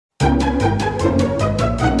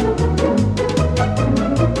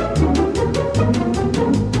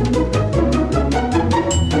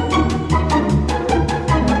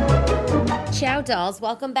dolls.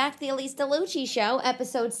 Welcome back to the Elise DeLucci Show,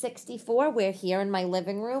 episode 64. We're here in my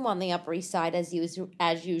living room on the Upper East Side as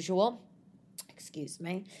usual. Excuse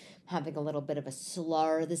me. Having a little bit of a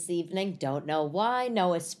slur this evening. Don't know why. No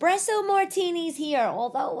espresso martinis here,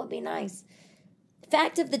 although it would be nice.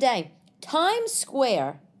 Fact of the day. Times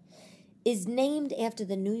Square is named after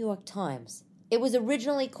the New York Times. It was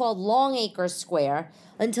originally called Longacre Square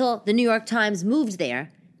until the New York Times moved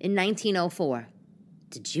there in 1904.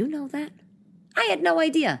 Did you know that? I had no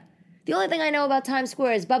idea. The only thing I know about Times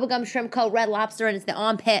Square is Bubblegum Shrimp Co., Red Lobster, and it's the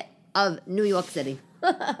armpit of New York City.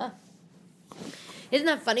 Isn't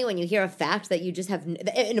that funny when you hear a fact that you just have,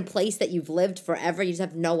 in a place that you've lived forever, you just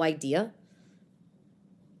have no idea?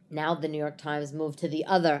 Now the New York Times moved to the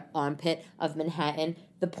other armpit of Manhattan,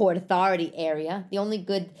 the Port Authority area. The only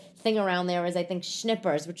good thing around there is, I think,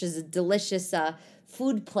 Schnippers, which is a delicious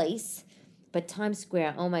food place. But Times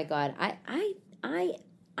Square, oh my God, I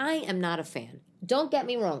am not a fan. Don't get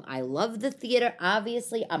me wrong. I love the theater.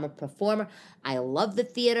 Obviously, I'm a performer. I love the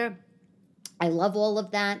theater. I love all of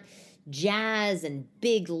that. Jazz and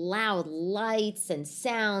big, loud lights and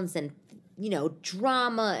sounds and,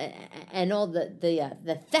 drama and all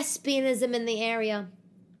the thespianism in the area.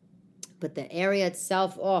 But the area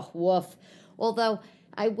itself, oh, woof. Although,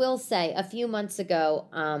 I will say, a few months ago,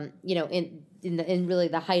 in really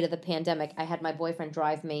the height of the pandemic, I had my boyfriend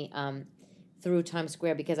drive me through Times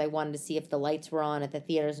Square because I wanted to see if the lights were on at the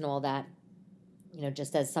theaters and all that,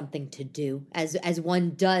 just as something to do, as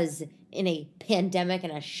one does in a pandemic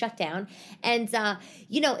and a shutdown. And,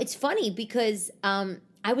 it's funny because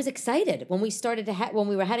I was excited when we started when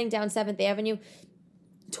we were heading down 7th Avenue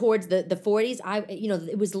towards the 40s.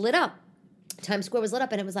 It was lit up. Times Square was lit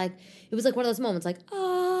up, and it was like one of those moments like,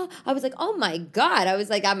 I was like, oh my God. I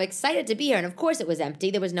was like, I'm excited to be here. And of course it was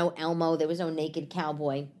empty. There was no Elmo. There was no naked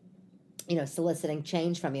cowboy, soliciting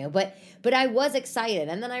change from you. But I was excited.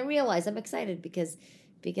 And then I realized I'm excited because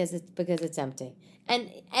it's empty.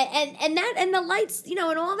 And the lights, and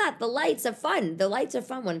all that, the lights are fun. The lights are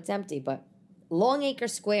fun when it's empty. But Longacre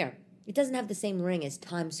Square, it doesn't have the same ring as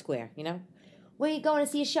Times Square, Where are you going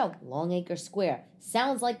to see a show? Longacre Square.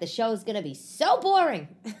 Sounds like the show's going to be so boring.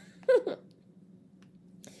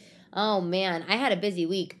 Oh, man. I had a busy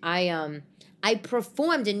week. I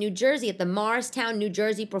performed in New Jersey at the Morristown, New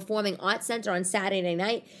Jersey Performing Arts Center on Saturday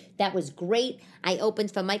night. That was great. I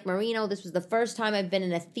opened for Mike Marino. This was the first time I've been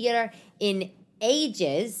in a theater in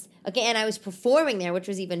ages. Okay, and I was performing there, which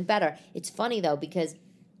was even better. It's funny, though, because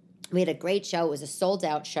we had a great show. It was a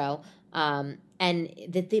sold-out show. But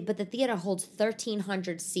the theater holds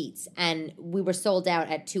 1,300 seats, and we were sold out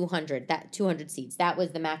at 200 seats. That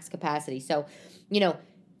was the max capacity. So,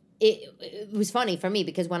 it was funny for me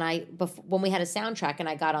because when we had a soundtrack and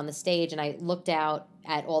I got on the stage and I looked out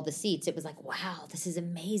at all the seats, it was like, wow, this is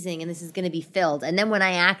amazing and this is going to be filled. And then when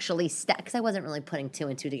I actually because I wasn't really putting two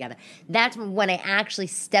and two together, that's when I actually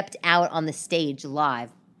stepped out on the stage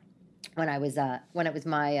live. When it was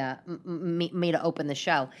my me to open the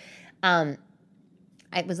show,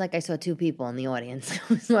 it was like I saw two people in the audience.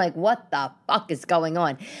 I was like, what the fuck is going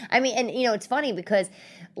on? I mean, and, it's funny because,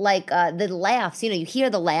 the laughs, you hear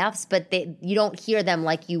the laughs, but you don't hear them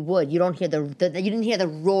like you would. You don't hear you didn't hear the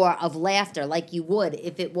roar of laughter like you would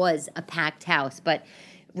if it was a packed house. But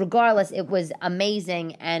regardless, it was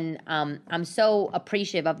amazing, and I'm so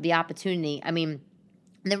appreciative of the opportunity. I mean,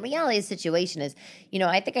 the reality of the situation is,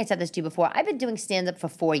 I think I said this to you before, I've been doing stand-up for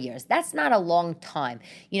 4 years. That's not a long time.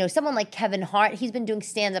 Someone like Kevin Hart, he's been doing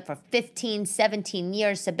stand-up for 15, 17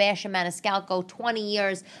 years. Sebastian Maniscalco, 20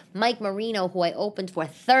 years. Mike Marino, who I opened for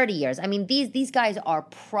 30 years. I mean, these guys are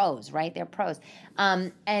pros, right? They're pros.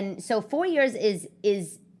 And so 4 years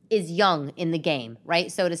is young in the game,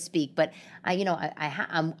 right, so to speak. But I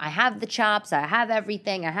have the chops, I have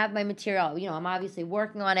everything, I have my material. I'm obviously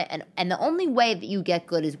working on it, and the only way that you get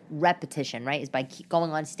good is repetition, right? Is by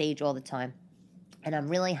going on stage all the time. And I'm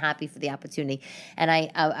really happy for the opportunity. And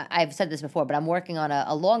I've said this before, but I'm working on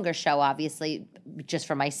a longer show, obviously, just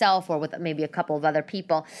for myself or with maybe a couple of other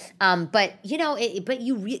people. But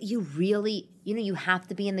you really, you have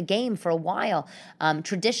to be in the game for a while,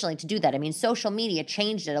 traditionally, to do that. I mean, social media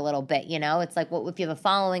changed it a little bit, It's like, if you have a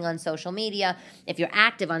following on social media, if you're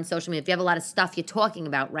active on social media, if you have a lot of stuff you're talking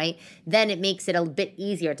about, right, then it makes it a bit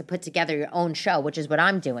easier to put together your own show, which is what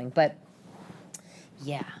I'm doing. But,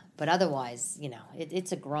 yeah. But otherwise,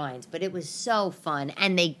 it's a grind. But it was so fun.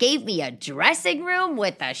 And they gave me a dressing room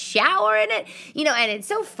with a shower in it. And it's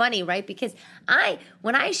so funny, right? Because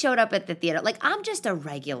when I showed up at the theater, like, I'm just a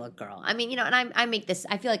regular girl. I mean, and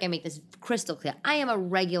I feel like I make this crystal clear. I am a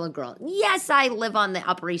regular girl. Yes, I live on the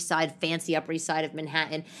Upper East Side, fancy Upper East Side of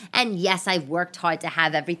Manhattan. And yes, I've worked hard to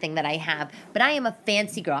have everything that I have. But I am a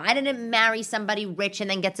fancy girl. I didn't marry somebody rich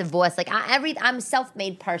and then get divorced. Like, I'm a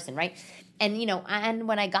self-made person, right? And, and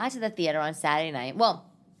when I got to the theater on Saturday night, well,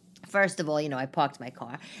 first of all, I parked my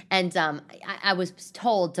car. And I was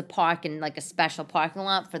told to park in, like, a special parking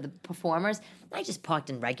lot for the performers. I just parked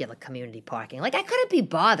in regular community parking. Like, I couldn't be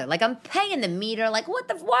bothered. Like, I'm paying the meter. Like,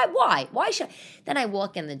 why? Why should I? Then I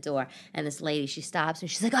walk in the door, and this lady, she stops, and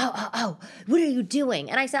she's like, oh, what are you doing?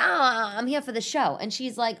 And I said, I'm here for the show. And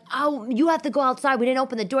she's like, oh, you have to go outside. We didn't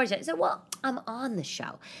open the doors yet. I said, well, I'm on the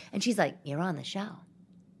show. And she's like, you're on the show?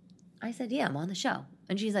 I said, yeah, I'm on the show.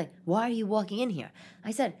 And she's like, why are you walking in here? I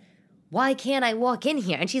said, why can't I walk in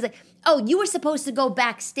here? And she's like, oh, you were supposed to go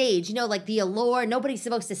backstage, like the allure. Nobody's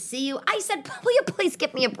supposed to see you. I said, will you please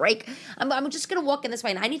give me a break? I'm just going to walk in this way,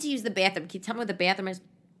 and I need to use the bathroom. Can you tell me where the bathroom is?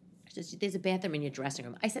 She says, there's a bathroom in your dressing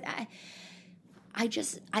room. I said, I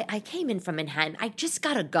came in from Manhattan. I just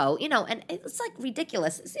got to go, and it's like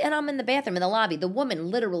ridiculous. And I'm in the bathroom in the lobby. The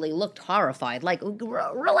woman literally looked horrified, like,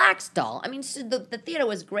 relax, doll. I mean, the theater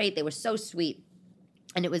was great. They were so sweet.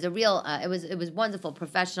 And it was a real, it was wonderful,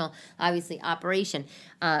 professional, obviously, operation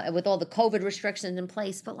with all the COVID restrictions in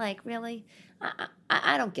place. But, like, really,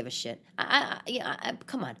 I don't give a shit.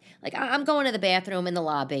 Come on. Like, I'm going to the bathroom in the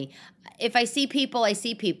lobby. If I see people, I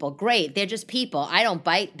see people. Great. They're just people. I don't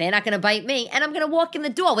bite. They're not going to bite me. And I'm going to walk in the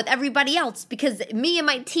door with everybody else because me and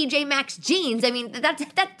my TJ Maxx jeans, I mean,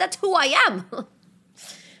 that's who I am.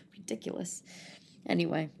 Ridiculous.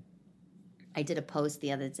 Anyway, I did a post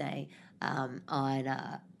the other day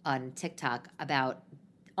on TikTok about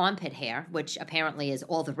armpit hair, which apparently is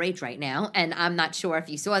all the rage right now. And I'm not sure if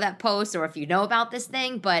you saw that post or if you know about this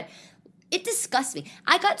thing, but it disgusts me.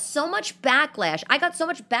 I got so much backlash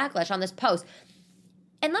on this post.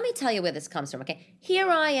 And let me tell you where this comes from, okay? Here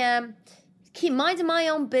I am, minding my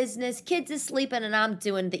own business, kids are sleeping, and I'm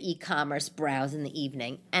doing the e-commerce browse in the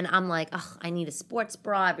evening. And I'm like, I need a sports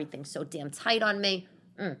bra. Everything's so damn tight on me.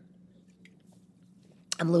 I'm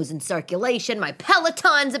losing circulation. My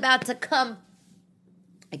Peloton's about to come.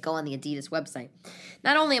 I go on the Adidas website.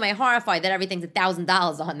 Not only am I horrified that everything's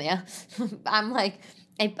 $1,000 on there, I'm like,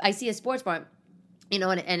 I see a sports bra,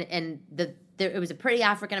 and it was a pretty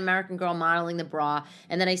African-American girl modeling the bra,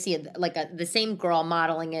 and then I see the same girl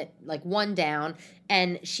modeling it, like, one down,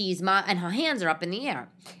 and and her hands are up in the air,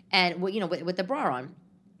 and with the bra on.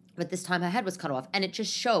 But this time her head was cut off, and it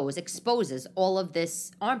just exposes all of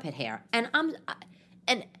this armpit hair. And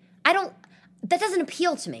that doesn't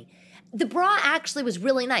appeal to me. The bra actually was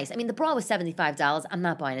really nice. I mean, the bra was $75. I'm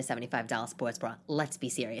not buying a $75 sports bra. Let's be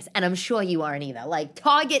serious. And I'm sure you aren't either. Like,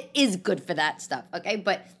 Target is good for that stuff, okay?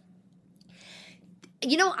 But,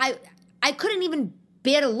 I couldn't even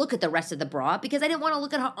bear to look at the rest of the bra because I didn't want to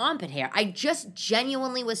look at her armpit hair. I just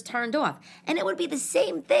genuinely was turned off. And it would be the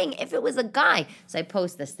same thing if it was a guy. So I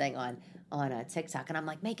post this thing on TikTok, and I'm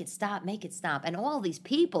like, make it stop. And all these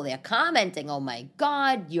people, they're commenting, oh my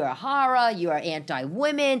God, you're a horror, you're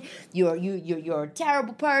anti-women, you're a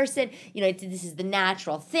terrible person, this is the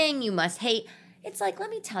natural thing, you must hate. It's like, let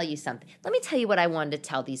me tell you something. Let me tell you what I wanted to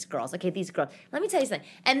tell these girls. Okay, these girls, let me tell you something.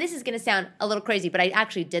 And this is going to sound a little crazy, but I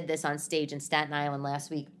actually did this on stage in Staten Island last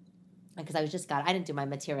week. Because I didn't do my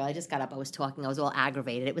material. I just got up. I was talking. I was all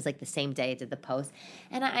aggravated. It was like the same day I did the post.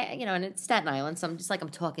 And and it's Staten Island. So I'm just like, I'm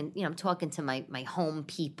talking to my home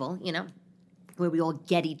people, where we all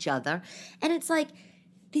get each other. And it's like,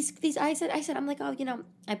 I said, I'm like,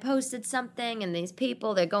 I posted something and these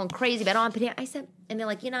people, they're going crazy about armpit hair. I said, and they're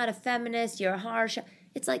like, you're not a feminist. You're harsh.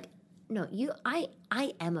 It's like, no, I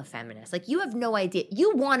am a feminist. Like, you have no idea.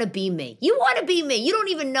 You want to be me. You don't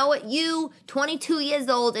even know it. You, 22 years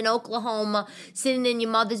old in Oklahoma, sitting in your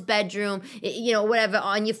mother's bedroom, whatever,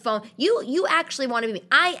 on your phone. You actually want to be me.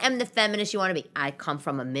 I am the feminist you want to be. I come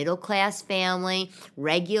from a middle-class family,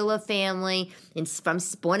 regular family,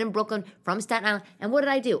 born in Brooklyn, from Staten Island. And what did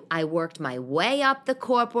I do? I worked my way up the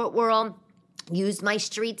corporate world. Used my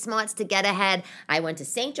street smarts to get ahead. I went to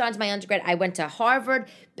St. John's, my undergrad. I went to Harvard,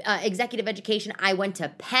 executive education. I went to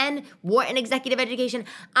Penn, Wharton, executive education.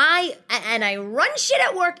 I run shit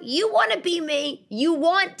at work. You want to be me. You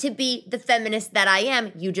want to be the feminist that I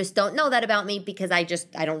am. You just don't know that about me because I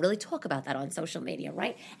don't really talk about that on social media,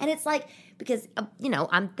 right? And it's like, because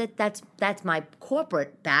that's my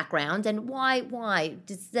corporate background, and why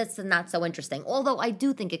that's not so interesting. Although I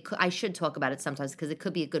do think I should talk about it sometimes because it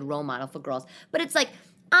could be a good role model for girls. But it's like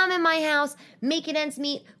I'm in my house making ends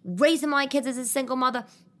meet, raising my kids as a single mother.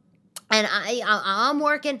 And I'm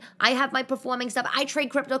working. I have my performing stuff. I trade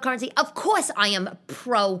cryptocurrency. Of course I am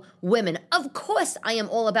pro-women. Of course I am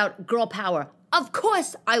all about girl power. Of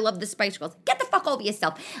course I love the Spice Girls. Get the fuck over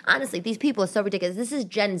yourself. Honestly, these people are so ridiculous. This is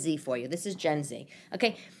Gen Z for you. This is Gen Z.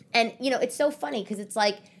 Okay? And, it's so funny because it's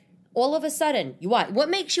like, all of a sudden, what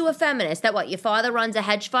makes you a feminist? That your father runs a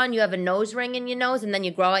hedge fund, you have a nose ring in your nose, and then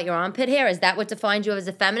you grow out your armpit hair? Is that what defines you as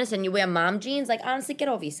a feminist, and you wear mom jeans? Like, honestly, get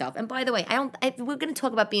over yourself. And by the way, if we're going to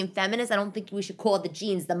talk about being feminist, I don't think we should call the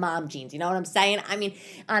jeans the mom jeans. You know what I'm saying? I mean,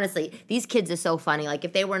 honestly, these kids are so funny. Like,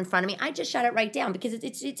 if they were in front of me, I'd just shut it right down because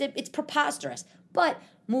it's preposterous. But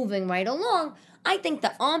moving right along, I think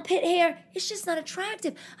the armpit hair is just not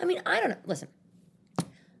attractive. I mean, I don't know. Listen.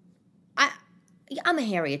 I'm a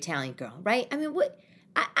hairy Italian girl, right? I mean,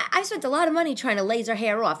 I spent a lot of money trying to laser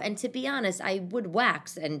hair off, and to be honest, I would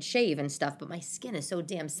wax and shave and stuff, but my skin is so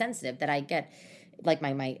damn sensitive that I get, like,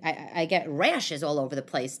 I get rashes all over the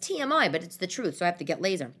place. TMI, but it's the truth, so I have to get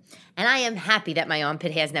laser. And I am happy that my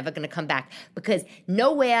armpit hair is never going to come back, because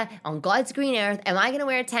nowhere on God's green earth am I going to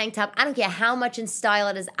wear a tank top. I don't care how much in style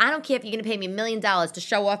it is. I don't care if you're going to pay me $1 million to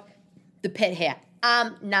show off the pit hair.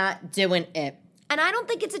 I'm not doing it. And I don't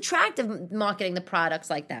think it's attractive marketing the products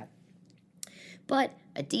like that. But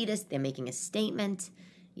Adidas, they're making a statement.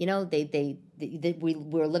 We're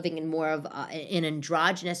living in more of an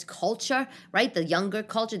androgynous culture, right? The younger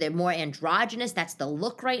culture, they're more androgynous. That's the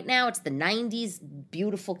look right now. It's the 90s,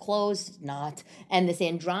 beautiful clothes, not. And this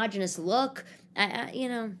androgynous look,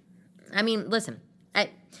 listen,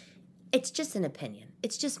 it's just an opinion.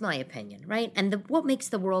 It's just my opinion, right? And what makes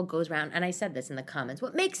the world goes round, and I said this in the comments,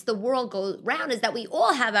 what makes the world go round is that we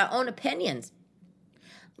all have our own opinions.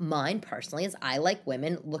 Mine, personally, is I like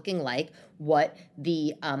women looking like what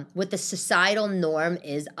the societal norm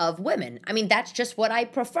is of women. I mean, that's just what I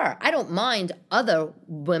prefer. I don't mind other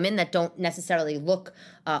women that don't necessarily look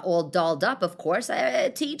all dolled up, of course,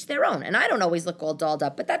 to each their own. And I don't always look all dolled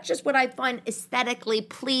up, but that's just what I find aesthetically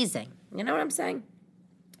pleasing. You know what I'm saying?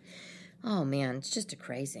 Oh, man, it's just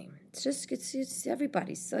crazy. It's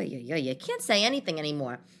everybody's so, you can't say anything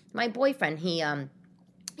anymore. My boyfriend,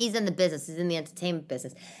 he's in the business, he's in the entertainment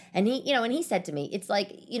business. And he said to me, it's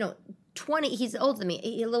like, 20, he's older than me,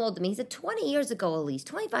 a little older than me. He said 20 years ago, at least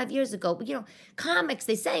 25 years ago, comics,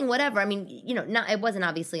 they're saying whatever. I mean, it wasn't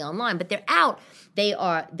obviously online, but they're out.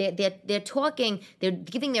 They're talking, they're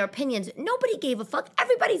giving their opinions. Nobody gave a fuck.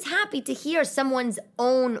 Everybody's happy to hear someone's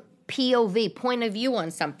own POV, point of view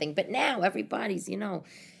on something. But now everybody's,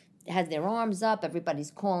 has their arms up.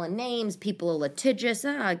 Everybody's calling names. People are litigious.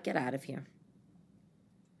 Get out of here.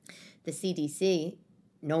 The CDC,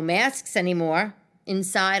 no masks anymore,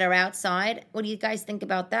 inside or outside. What do you guys think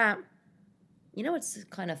about that? It's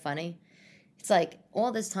kind of funny. It's like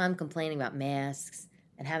all this time complaining about masks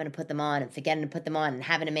and having to put them on and forgetting to put them on and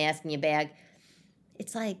having a mask in your bag.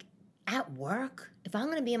 It's like at work, if I'm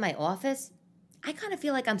going to be in my office, I kind of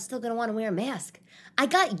feel like I'm still going to want to wear a mask. I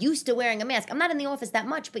got used to wearing a mask. I'm not in the office that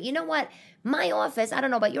much, but you know what? My office, I don't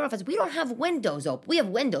know about your office, we don't have windows open. We have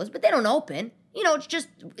windows, but they don't open.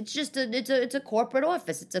 It's a corporate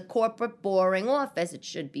office. It's a corporate, boring office. It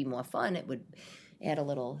should be more fun. It would add a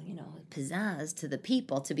little, pizzazz to the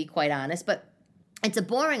people, to be quite honest. But it's a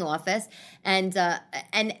boring office, and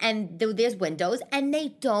there's windows, and they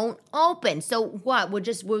don't open. So what?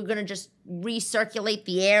 We're gonna just recirculate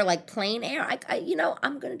the air like plain air.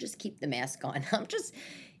 I'm gonna just keep the mask on. I'm just,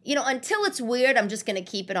 until it's weird, I'm just gonna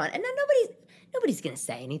keep it on, and then nobody's gonna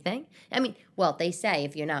say anything. I mean, well, they say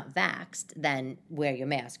if you're not vaxxed, then wear your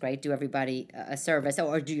mask, right? Do everybody a service,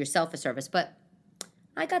 or do yourself a service. But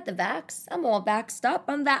I got the vax. I'm all vaxxed up.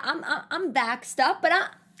 I'm vaxxed up, but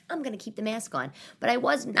I'm going to keep the mask on. But I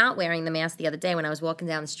was not wearing the mask the other day when I was walking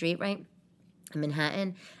down the street, right, in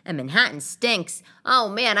Manhattan. And Manhattan stinks. Oh,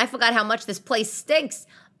 man, I forgot how much this place stinks.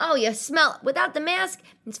 Oh, you smell without the mask.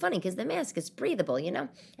 It's funny because the mask is breathable,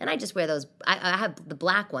 And I just wear those. I have the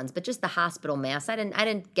black ones, but just the hospital masks. I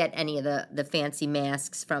didn't get any of the fancy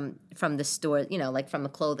masks from the store, like from a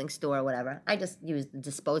clothing store or whatever. I just use the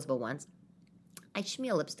disposable ones. I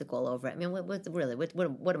smear lipstick all over it. I mean,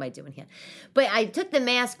 what am I doing here? But I took the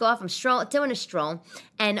mask off. I'm doing a stroll.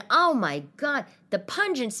 And, oh, my God, the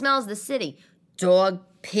pungent smells of the city. Dog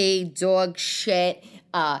pee, dog shit,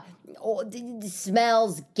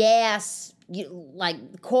 smells, gas,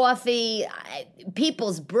 like coffee,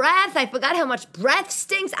 people's breath. I forgot how much breath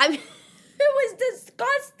stinks. It was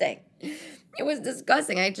disgusting. It was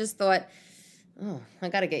disgusting. I just thought, Oh, I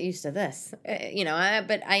got to get used to this.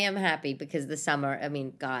 But I am happy because the summer, I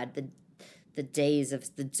mean, God, the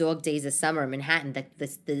dog days of summer in Manhattan,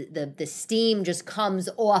 the steam just comes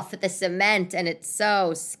off the cement, and it's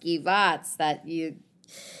so skivats that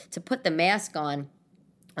to put the mask on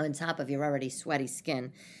top of your already sweaty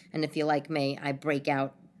skin. And if you're like me, I break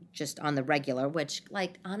out just on the regular, which,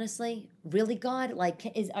 like, honestly, really, God, like,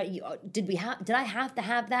 did I have to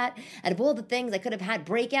have that? Out of all the things I could have had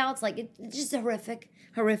breakouts, like, it's just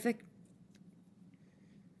horrific.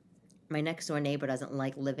 My next door neighbor doesn't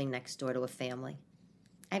like living next door to a family.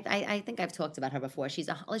 I think I've talked about her before. She's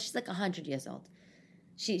like 100 years old.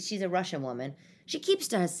 She's a Russian woman. She keeps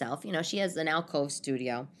to herself. She has an alcove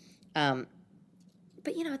studio.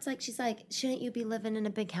 But, it's like, she's like, shouldn't you be living in a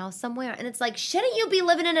big house somewhere? And it's like, shouldn't you be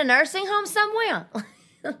living in a nursing home somewhere?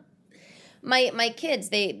 My kids,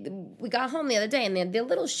 we got home the other day, and their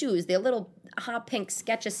little shoes, their little hot pink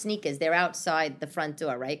Skechers sneakers, they're outside the front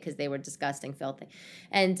door, right? Because they were disgusting, filthy.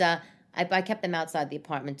 And I kept them outside the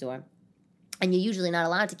apartment door. And you're usually not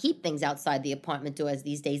allowed to keep things outside the apartment doors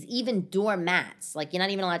these days, even doormats. Like, you're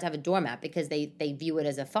not even allowed to have a doormat because they view it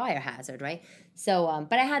as a fire hazard, right? So,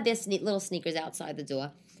 but I had their little sneakers outside the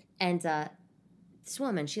door. And this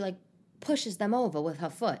woman, she, like, pushes them over with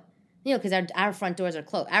her foot. Because our front doors are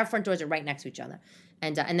closed. Our front doors are right next to each other.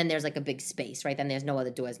 And then there's, like, a big space, right? Then there's no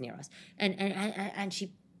other doors near us. And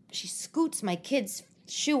she scoots my kid's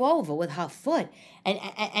shoe over with her foot,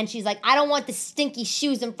 and she's like, I don't want the stinky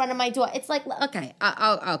shoes in front of my door. It's like, okay.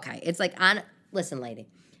 It's like, listen, lady,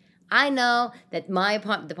 I know that the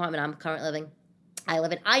apartment I'm currently living,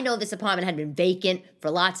 I know this apartment had been vacant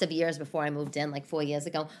for lots of years before I moved in, like 4 years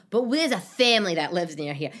ago, but there's a family that lives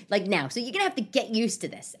near here, like now, so you're gonna have to get used to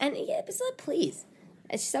this. And yeah, please,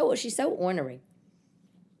 she's so ornery.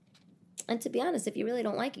 And to be honest, if you really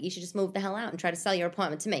don't like it, you should just move the hell out and try to sell your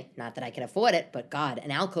apartment to me. Not that I can afford it, but God, an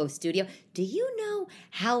alcove studio. Do you know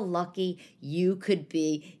how lucky you could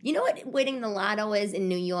be? You know what winning the lotto is in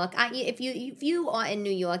New York? If you are in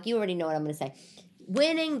New York, you already know what I'm going to say.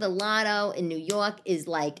 Winning the lotto in New York is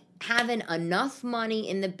like having enough money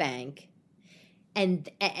in the bank, and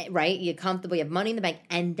right, you're comfortable, you have money in the bank,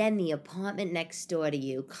 and then the apartment next door to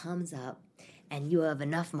you comes up, and you have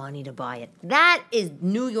enough money to buy it. That is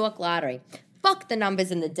New York lottery. Fuck the numbers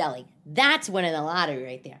in the deli. That's winning the lottery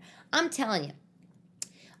right there. I'm telling you.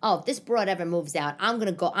 Oh, if this broad ever moves out, I'm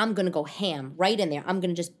gonna go ham right in there. I'm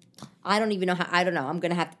gonna have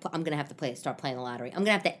to start playing the lottery. I'm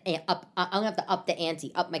gonna have to up the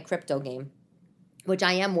ante, up my crypto game, which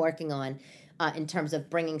I am working on in terms of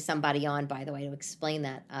bringing somebody on, by the way, to explain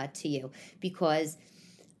that to you, because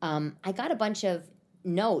I got a bunch of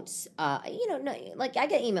notes, like I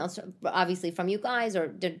get emails obviously from you guys, or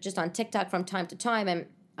just on TikTok from time to time, and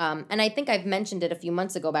I think I've mentioned it a few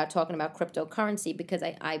months ago about talking about cryptocurrency, because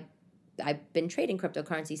I've been trading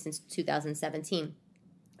cryptocurrency since 2017,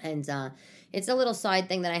 and it's a little side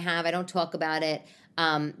thing that I have. I don't talk about it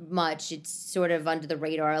much. It's sort of under the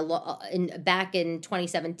radar. Back in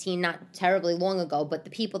 2017, not terribly long ago, but the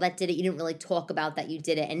people that did it, you didn't really talk about that you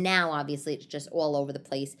did it. And now, obviously, it's just all over the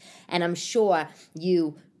place. And I'm sure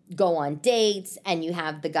you go on dates and you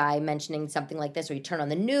have the guy mentioning something like this, or you turn on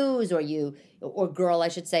the news, or girl, I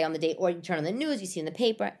should say, on the date, or you turn on the news, you see in the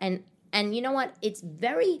paper. And you know what? It's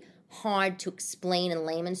very hard to explain in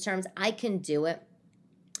layman's terms. I can do it.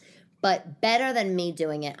 But better than me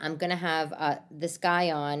doing it, I'm gonna have this guy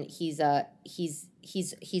on. He's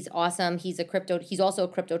awesome. He's also a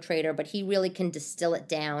crypto trader, but he really can distill it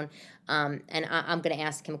down. And I'm gonna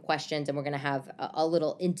ask him questions, and we're gonna have a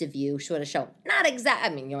little interview sort of show. Not exact. I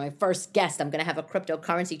mean, my first guest. I'm gonna have a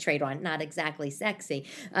cryptocurrency trader on. Not exactly sexy,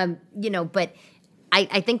 But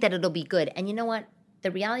I think that it'll be good. And you know what? The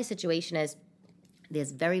reality situation is,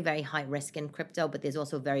 there's very, very high risk in crypto, but there's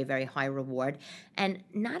also very, very high reward. And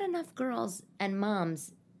not enough girls and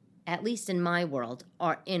moms, at least in my world,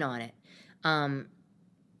 are in on it. And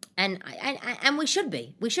we should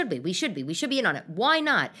be. We should be in on it. Why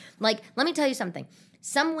not? Like, let me tell you something.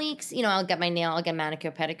 Some weeks, I'll get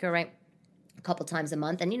manicure, pedicure, right? A couple times a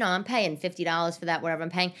month, and I'm paying $50 for that, whatever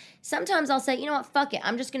I'm paying. Sometimes I'll say, you know what, fuck it,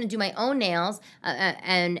 I'm just going to do my own nails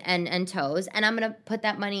and toes, and I'm going to put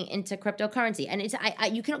that money into cryptocurrency. And it's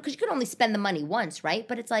you can only spend the money once, right?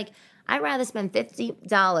 But it's like, I'd rather spend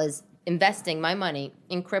 $50 investing my money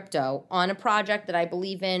in crypto on a project that I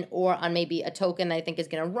believe in, or on maybe a token that I think is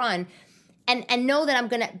going to run, and know that I'm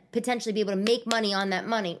going to potentially be able to make money on that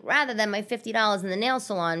money, rather than my $50 in the nail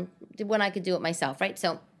salon when I could do it myself, right?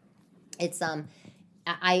 So it's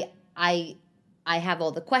I I have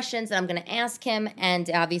all the questions that I'm going to ask him, and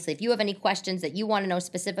obviously, if you have any questions that you want to know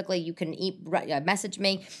specifically, you can message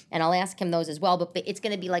me, and I'll ask him those as well. But it's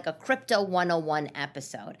going to be like a Crypto 101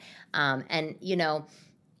 episode. And,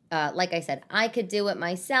 like I said, I could do it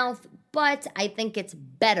myself, but I think it's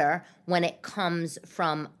better when it comes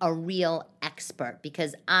from a real expert,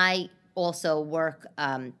 because I also work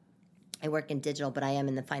I work in digital, but I am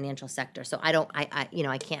in the financial sector. So I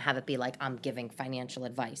can't have it be like I'm giving financial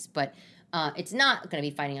advice, but it's not going to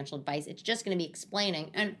be financial advice. It's just going to be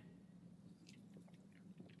explaining. And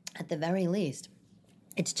at the very least,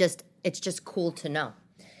 it's just cool to know,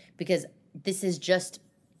 because this is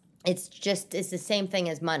it's the same thing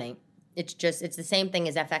as money. It's the same thing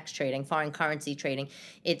as FX trading, foreign currency trading.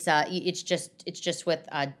 It's just with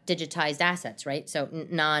digitized assets, right? So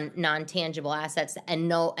non-tangible assets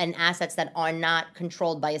and assets that are not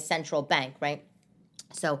controlled by a central bank, right?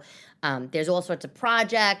 So there's all sorts of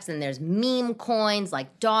projects, and there's meme coins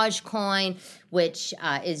like Dogecoin, which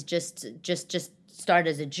is just started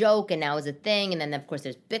as a joke and now is a thing. And then of course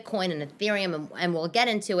there's Bitcoin and Ethereum, and we'll get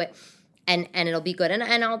into it, and it'll be good. And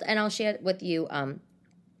I'll share it with you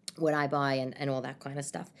what I buy and all that kind of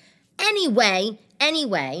stuff. Anyway,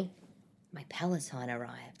 my Peloton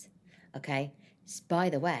arrived. Okay. By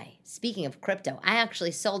the way, speaking of crypto, I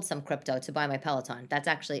actually sold some crypto to buy my Peloton. That's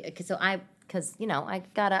actually because I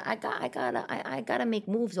gotta make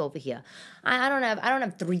moves over here. I don't have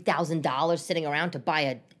 $3,000 sitting around to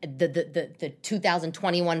buy the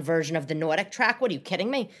 2021 version of the Nordic track. What, are you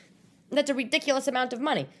kidding me? That's a ridiculous amount of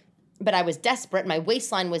money. But I was desperate. My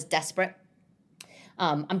waistline was desperate.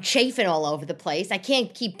 I'm chafing all over the place. I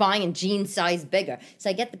can't keep buying jean size bigger. So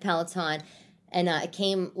I get the Peloton, and it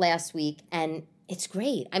came last week, and it's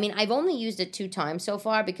great. I mean, I've only used it 2 times so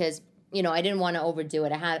far because, I didn't want to overdo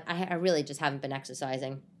it. I really just haven't been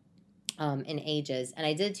exercising in ages. And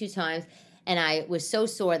I did it 2 times, and I was so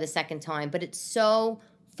sore the second time. But it's so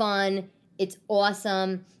fun. It's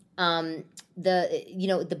awesome.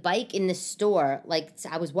 The bike in the store, like,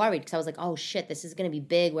 I was worried because I was like, oh shit, this is going to be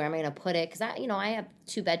big. Where am I going to put it? Because I have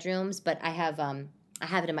 2 bedrooms, but I have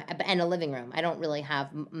it in and a living room. I don't really have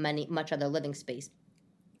much other living space.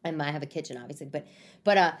 And I have a kitchen, obviously, but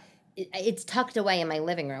it's tucked away in my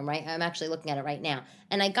living room, right? I'm actually looking at it right now.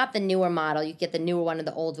 And I got the newer model. You get the newer one or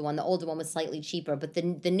the older one. The older one was slightly cheaper, but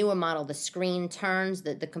the newer model, the screen turns,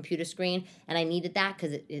 the computer screen, and I needed that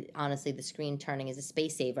because honestly, the screen turning is a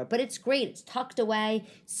space saver. But it's great. It's tucked away,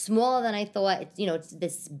 smaller than I thought. It's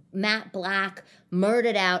this matte black,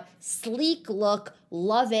 murdered out, sleek look.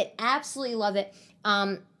 Love it. Absolutely love it.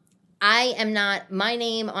 I am not, my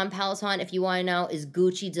name on Peloton, if you want to know, is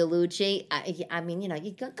Gucci DeLucci. I mean,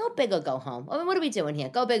 you go big or go home. I mean, what are we doing here?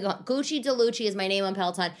 Go big or home. Gucci DeLucci is my name on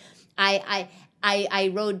Peloton. I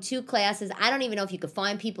rode 2 classes. I don't even know if you could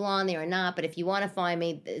find people on there or not, but if you want to find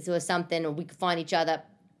me or something, or we could find each other,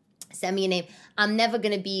 send me a name. I'm never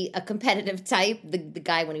going to be a competitive type. The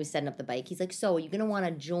guy, when he was setting up the bike, he's like, so are you going to want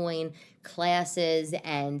to join classes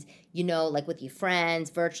and, like with your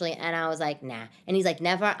friends virtually? And I was like, nah. And he's like,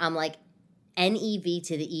 never. I'm like, NEV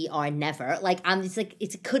to the ER, never. Like, I'm just like, I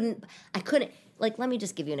couldn't. Like, let me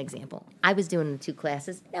just give you an example. I was doing the 2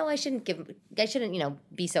 classes. No, I shouldn't,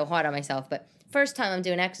 be so hard on myself. But first time I'm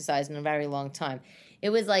doing exercise in a very long time.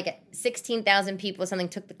 It was like 16,000 people or something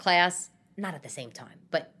took the class. Not at the same time,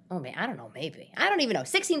 but, oh man, I don't know, maybe. I don't even know.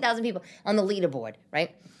 16,000 people on the leaderboard,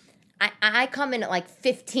 right? I come in at like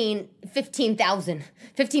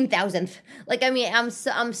 15,000th. Like, I mean, I'm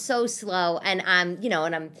so slow, and I'm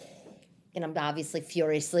obviously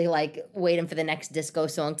furiously like waiting for the next disco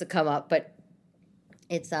song to come up, but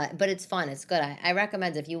it's fun. It's good. I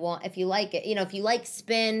recommend it if you like it, if you like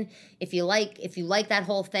spin, if you like that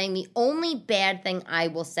whole thing. The only bad thing I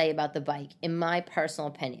will say about the bike, in my personal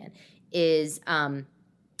opinion, is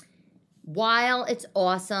while it's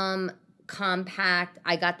awesome, compact,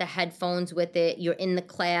 I got the headphones with it, you're in the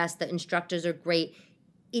class, the instructors are great,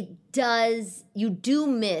 I do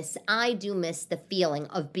miss the feeling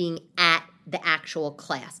of being at the actual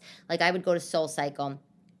class. Like, I would go to Soul Cycle,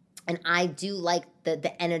 and I do like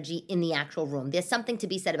the energy in the actual room. There's something to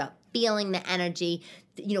be said about feeling the energy,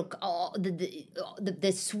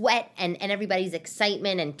 the sweat and everybody's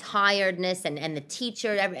excitement and tiredness and the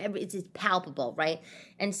teacher. It's palpable, right?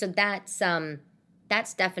 And so that's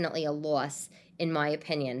definitely a loss in my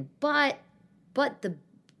opinion. But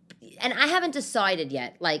and I haven't decided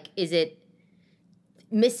yet. Like, is it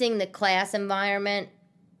missing the class environment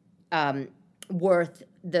worth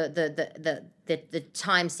the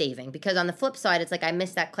time saving? Because on the flip side, it's like I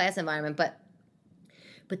miss that class environment, but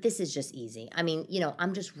this is just easy. I mean,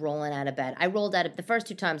 I'm just rolling out of bed. I rolled out of the first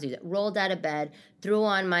 2 times, rolled out of bed, threw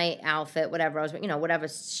on my outfit, whatever I was, whatever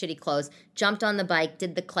shitty clothes, jumped on the bike,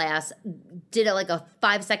 did the class, did like a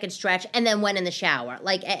 5-second stretch, and then went in the shower.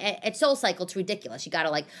 Like at SoulCycle, it's ridiculous. You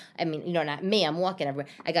gotta not me. I'm walking everywhere.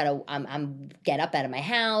 I'm get up out of my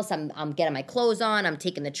house. I'm getting my clothes on. I'm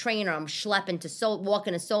taking the train, or I'm schlepping to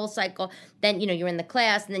walking to SoulCycle. Then you're in the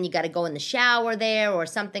class, and then you got to go in the shower there or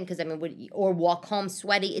something or walk home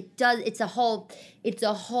sweaty. It's a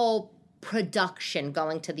whole production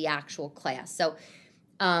going to the actual class. So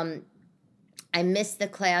I miss the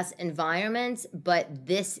class environment, but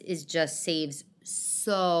this is just saves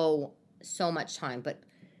so much time, but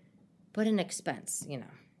an expense,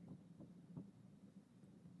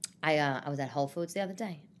 I was at Whole Foods the other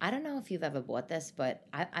day. I don't know if you've ever bought this, but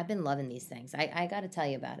I've been loving these things. I got to tell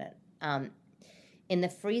you about it. In the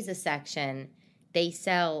freezer section, they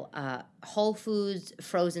sell Whole Foods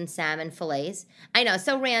frozen salmon fillets. I know,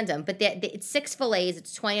 so random, but it's 6 fillets.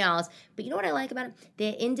 It's $20. But you know what I like about it?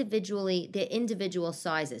 They're individual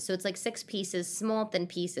sizes. So it's like 6 pieces, small, thin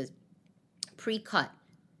pieces, pre-cut.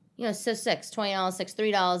 So $20,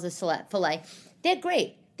 $3 a fillet. They're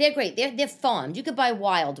great. They're farmed. You could buy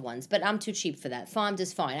wild ones, but I'm too cheap for that. Farmed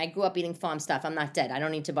is fine. I grew up eating farm stuff. I'm not dead. I don't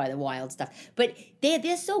need to buy the wild stuff. But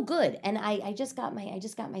they're so good. And I just got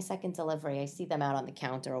my second delivery. I see them out on the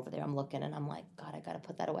counter over there. I'm looking and I'm like, God, I gotta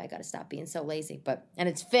put that away. I gotta stop being so lazy. And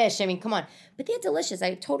it's fish. I mean, come on. But they're delicious.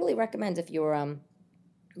 I totally recommend if you're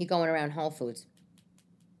going around Whole Foods.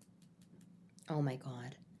 Oh my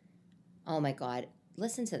God.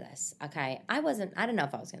 Listen to this, okay? I don't know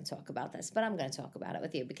if I was going to talk about this, but I'm going to talk about it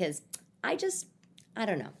with you because I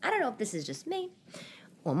don't know. I don't know if this is just me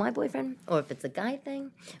or my boyfriend or if it's a guy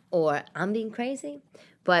thing or I'm being crazy.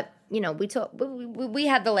 But, we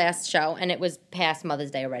had the last show and it was past Mother's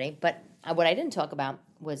Day already. But what I didn't talk about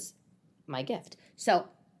was my gift. So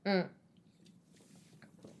I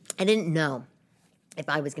didn't know if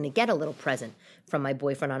I was going to get a little present from my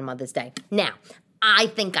boyfriend on Mother's Day. Now, I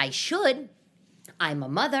think I should. I'm a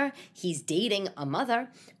mother. He's dating a mother.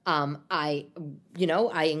 I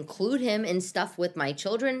include him in stuff with my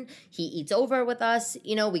children. He eats over with us.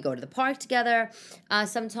 We go to the park together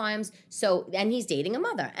sometimes. So, and he's dating a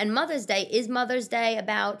mother. And Mother's Day, is Mother's Day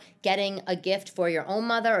about getting a gift for your own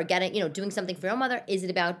mother or doing something for your own mother? Is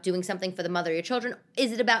it about doing something for the mother of your children?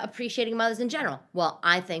 Is it about appreciating mothers in general? Well,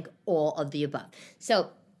 I think all of the above.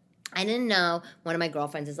 So, I didn't know. One of my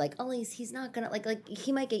girlfriends is like, Elise, he's not going to, like,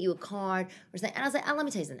 he might get you a card or something. And I was like, let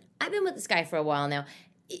me tell you something. I've been with this guy for a while now.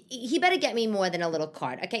 He better get me more than a little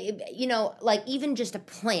card, okay? Like even just a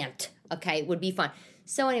plant, okay, would be fine.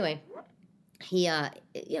 So anyway, he,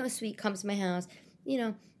 sweet, comes to my house,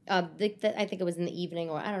 I think it was in the evening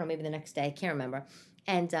or I don't know, maybe the next day. I can't remember.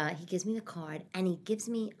 And he gives me the card and he gives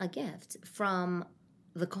me a gift from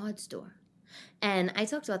the card store. And I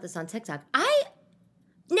talked about this on TikTok.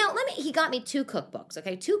 He got me 2 cookbooks,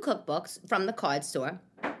 okay? 2 cookbooks from the card store.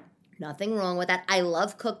 Nothing wrong with that. I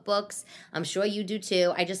love cookbooks. I'm sure you do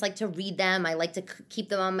too. I just like to read them. I like to keep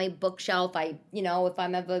them on my bookshelf. If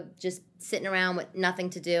I'm ever just sitting around with nothing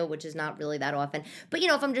to do, which is not really that often. But,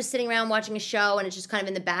 if I'm just sitting around watching a show and it's just kind of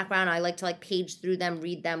in the background, I like to page through them,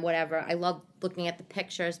 read them, whatever. I love looking at the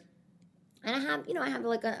pictures. And I have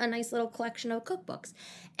like a nice little collection of cookbooks.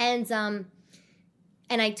 And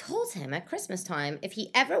I told him at Christmas time, if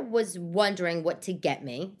he ever was wondering what to get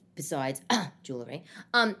me, besides jewelry,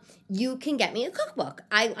 you can get me a cookbook.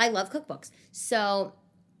 I love cookbooks. So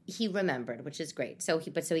he remembered, which is great. So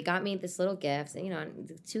he got me this little gift,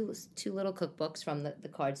 two little cookbooks from the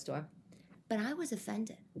card store. But I was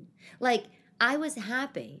offended. Like, I was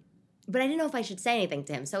happy, but I didn't know if I should say anything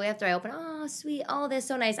to him. So after I opened, oh, sweet, oh, they're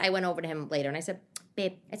so nice. I went over to him later and I said,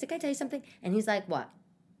 babe, can I tell you something? And he's like, what?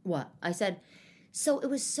 I said, so it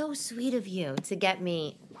was so sweet of you to get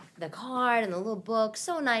me the card and the little book.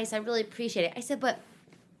 So nice. I really appreciate it. I said, but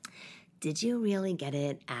did you really get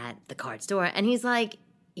it at the card store? And he's like,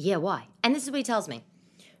 yeah, why? And this is what he tells me.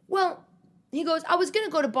 Well, he goes, I was going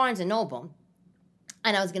to go to Barnes & Noble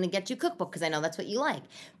and I was going to get you a cookbook because I know that's what you like.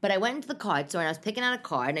 But I went into the card store and I was picking out a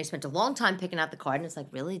card and I spent a long time picking out the card. And it's like,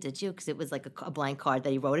 really? Did you? Because it was like a blank card that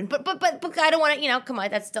he wrote in. But I don't want to, come on,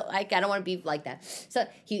 that's still, I don't want to be like that. So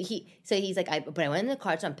he's like, but I went in the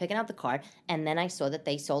card, so I'm picking out the card. And then I saw that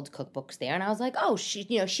they sold cookbooks there. And I was like, oh, she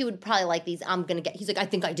would probably like these. He's like, I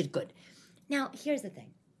think I did good. Now, here's the thing.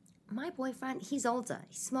 My boyfriend, he's older.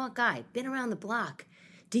 He's a smart guy. Been around the block.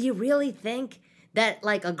 Do you really think that,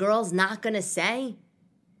 like, a girl's not going to say,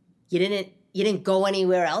 you didn't go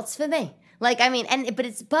anywhere else for me? Like, I mean, but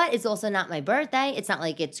it's also not my birthday. It's not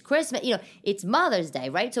like it's Christmas. It's Mother's Day,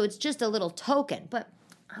 right? So it's just a little token. But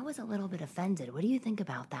I was a little bit offended. What do you think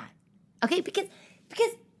about that? Okay, because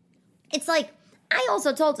it's like, I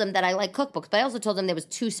also told him that I like cookbooks, but I also told him there was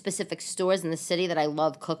 2 specific stores in the city that I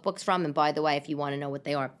love cookbooks from. And by the way, if you want to know what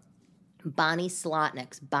they are, Bonnie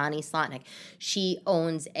Slotnick. She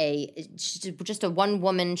owns just a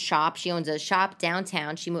one-woman shop. She owns a shop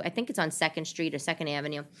downtown. I think it's on 2nd Street or 2nd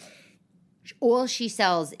Avenue. All she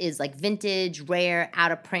sells is like vintage, rare,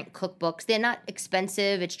 out-of-print cookbooks. They're not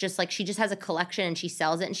expensive. It's just like she just has a collection and she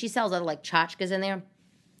sells it. And she sells other like tchotchkes in there.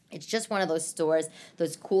 It's just one of those stores,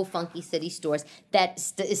 those cool, funky city stores that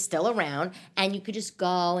is still around, and you could just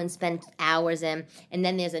go and spend hours in. And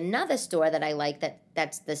then there's another store that I like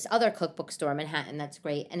that's this other cookbook store in Manhattan that's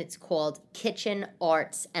great, and it's called Kitchen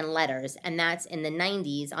Arts and Letters, and that's in the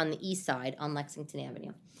 90s on the east side on Lexington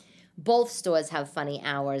Avenue. Both stores have funny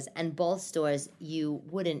hours, and both stores you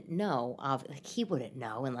wouldn't know of. Like, he wouldn't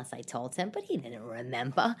know unless I told him, but he didn't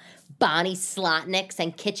remember. Bonnie Slotnick's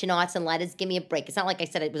and Kitchen Arts and Letters. Give me a break. It's not like I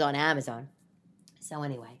said it was on Amazon. So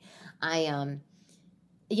anyway,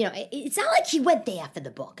 it's not like he went there for the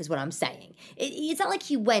book, is what I'm saying. It's not like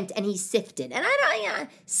he went and he sifted. And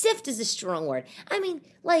sift is a strong word. I mean,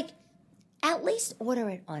 like, at least order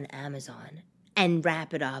it on Amazon and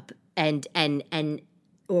wrap it up and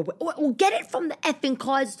or get it from the effing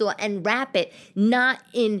card store and wrap it, not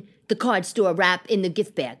in the card store, wrap in the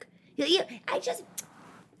gift bag.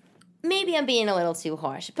 Maybe I'm being a little too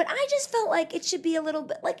harsh, but I just felt like it should be a little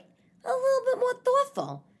bit more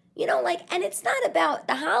thoughtful. And it's not about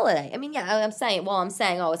the holiday. I mean, yeah, I'm saying,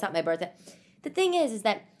 oh, it's not my birthday. The thing is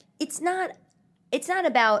that it's not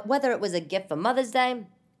about whether it was a gift for Mother's Day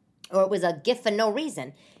or it was a gift for no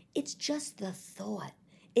reason. It's just the thought.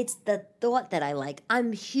 It's the thought that I like.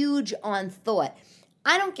 I'm huge on thought.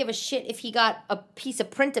 I don't give a shit if he got a piece of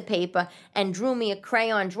printer paper and drew me a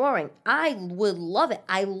crayon drawing. I would love it.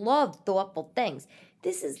 I love thoughtful things.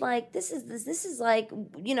 This is like,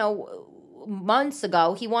 months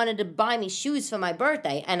ago, he wanted to buy me shoes for my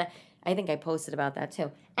birthday. And I think I posted about that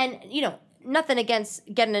too. And, nothing against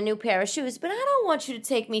getting a new pair of shoes, but I don't want you to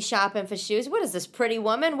take me shopping for shoes. What is this, Pretty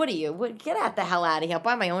Woman? What are you? Get out the hell out of here. I'll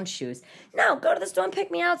buy my own shoes. No, go to the store and pick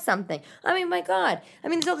me out something. I mean, my God. I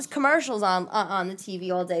mean, there's all these commercials on the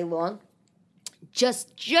TV all day long.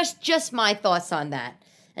 Just my thoughts on that.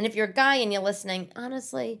 And if you're a guy and you're listening,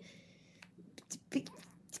 honestly,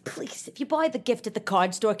 please, if you buy the gift at the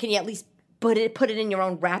card store, can you at least put it in your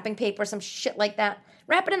own wrapping paper or some shit like that?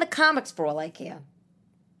 Wrap it in the comics for all I care.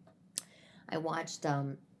 I watched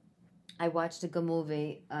a good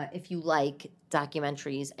movie. If you like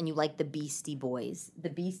documentaries and you like the Beastie Boys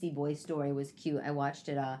story was cute. I watched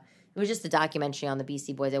it. It was just a documentary on the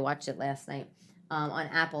Beastie Boys. I watched it last night on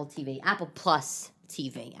Apple TV, Apple Plus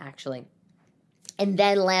TV, actually. And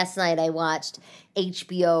then last night I watched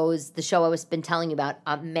HBO's, the show I was been telling you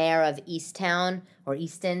about, Mayor of Easton.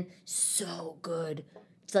 So good.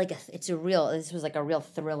 This was like a real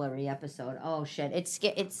thrillery episode. Oh shit. It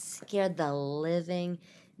scared the living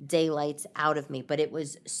daylights out of me, but it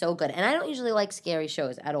was so good. And I don't usually like scary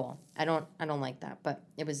shows at all. I don't like that, but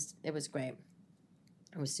it was great.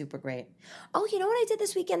 It was super great. Oh, you know what I did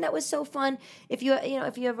this weekend that was so fun? If you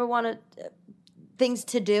ever wanted things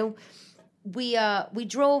to do, we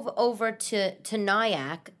drove over to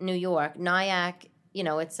Nyack, New York. Nyack,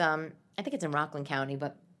 it's I think it's in Rockland County,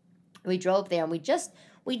 but we drove there and we just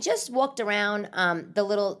walked around the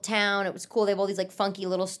little town. It was cool. They have all these like funky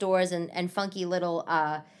little stores and funky little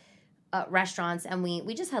restaurants, and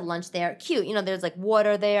we just had lunch there. Cute, there's like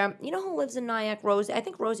water there. You know who lives in Nyack? Rosie. I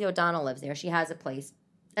think Rosie O'Donnell lives there. She has a place,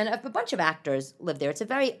 and a bunch of actors live there. It's a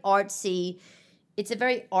very artsy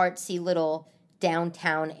little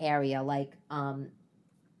downtown area. Like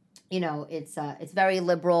it's very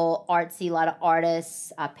liberal, artsy. A lot of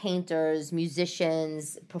artists, painters,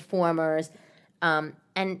 musicians, performers.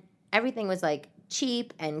 And everything was like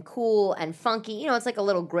cheap and cool and funky. It's like a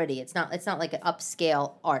little gritty. It's not like an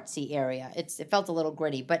upscale artsy area. It felt a little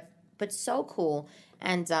gritty, but so cool.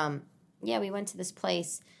 And we went to this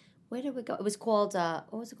place. Where did we go? It was called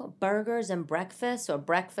what was it called? Burgers and Breakfast, or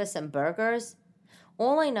Breakfast and Burgers.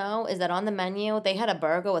 All I know is that on the menu they had a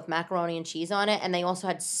burger with macaroni and cheese on it, and they also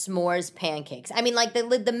had s'mores pancakes. I mean, like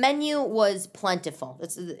the menu was plentiful.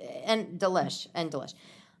 And delish.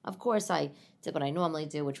 Of course, I did what I normally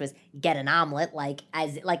do, which was get an omelet. I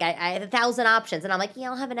had 1,000 options, and I'm like,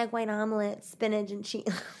 I'll have an egg white omelet, spinach and cheese.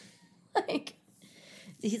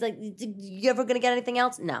 He's like, you ever gonna get anything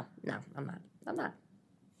else? No, I'm not.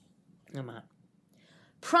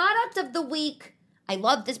 Product of the week. I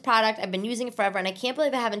love this product. I've been using it forever, and I can't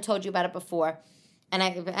believe I haven't told you about it before. And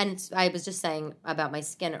I was just saying about my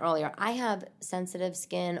skin earlier. I have sensitive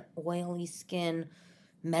skin, oily skin,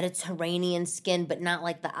 Mediterranean skin, but not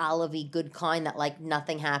like the olivey good kind that like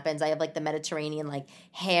nothing happens. I have like the Mediterranean, like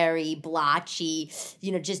hairy, blotchy,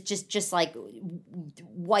 just like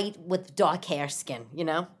white with dark hair skin,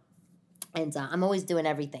 And I'm always doing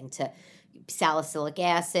everything to salicylic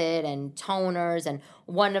acid and toners. And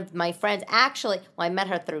one of my friends, actually, I met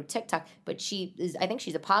her through TikTok, but I think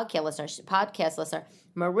she's a podcast listener.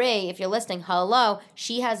 Marie, if you're listening, hello.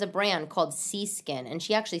 She has a brand called Sea Skin, and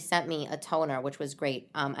she actually sent me a toner, which was great.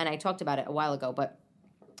 And I talked about it a while ago, but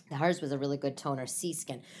hers was a really good toner, Sea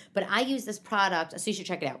Skin. But I use this product, so you should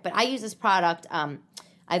check it out. But I use this product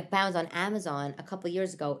I found on Amazon a couple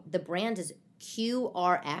years ago. The brand is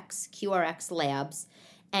QRX Labs,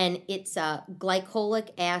 and it's glycolic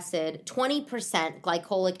acid, 20%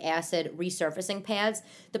 glycolic acid resurfacing pads.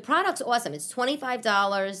 The product's awesome. It's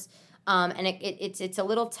 $25. And it's a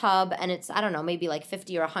little tub, and it's, I don't know, maybe like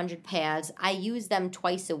 50 or 100 pads. I use them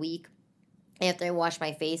twice a week. After I wash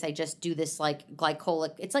my face, I just do this like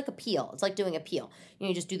glycolic. It's like a peel. It's like doing a peel.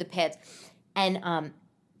 You just do the pads. And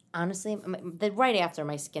honestly, right after,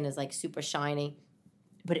 my skin is like super shiny,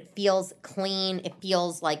 but it feels clean. It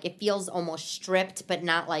feels almost stripped, but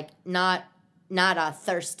not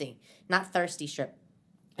thirsty. Not thirsty stripped.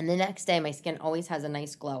 And the next day, my skin always has a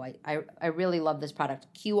nice glow. I really love this product.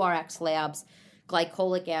 QRX Labs,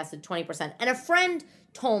 glycolic acid, 20%. And a friend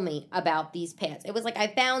told me about these pads. It was like I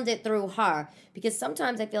found it through her, because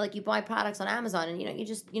sometimes I feel like you buy products on Amazon and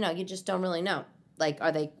you just don't really know. Like,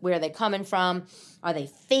 where are they coming from? Are they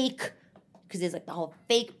fake? Because there's like the whole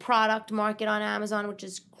fake product market on Amazon, which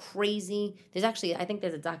is crazy. I think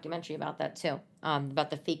there's a documentary about that too, about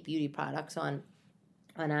the fake beauty products on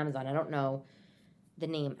Amazon. I don't know the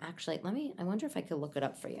name. Actually, I wonder if I could look it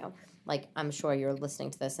up for you. Like, I'm sure you're listening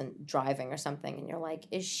to this and driving or something, and you're like,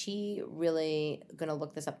 is she really going to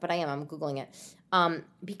look this up? But I'm Googling it.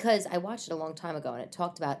 Because I watched it a long time ago, and it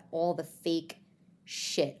talked about all the fake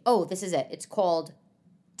shit. Oh, this is it. It's called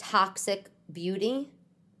Toxic Beauty.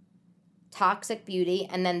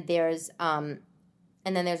 And then there's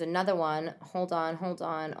another one. Hold on.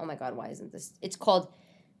 Oh my God, why isn't this? It's called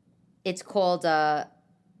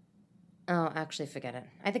oh, actually, forget it.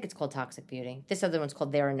 I think it's called Toxic Beauty. This other one's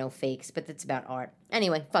called There Are No Fakes, but it's about art.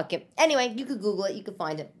 Anyway, fuck it. Anyway, you could Google it. You could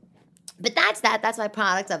find it. But that's that. That's my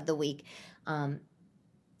product of the week.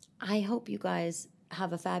 I hope you guys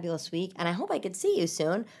have a fabulous week, and I hope I could see you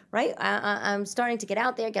soon, right? I'm starting to get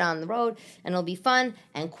out there, get on the road, and it'll be fun.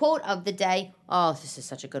 And quote of the day. Oh, this is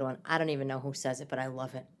such a good one. I don't even know who says it, but I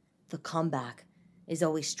love it. The comeback is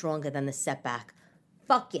always stronger than the setback.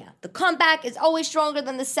 Fuck yeah. The comeback is always stronger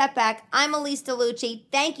than the setback. I'm Elise DeLucci.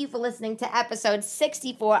 Thank you for listening to episode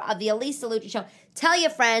 64 of the Elise DeLucci Show. Tell your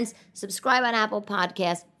friends, subscribe on Apple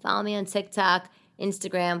Podcasts, follow me on TikTok,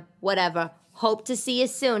 Instagram, whatever. Hope to see you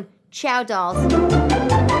soon. Ciao, dolls.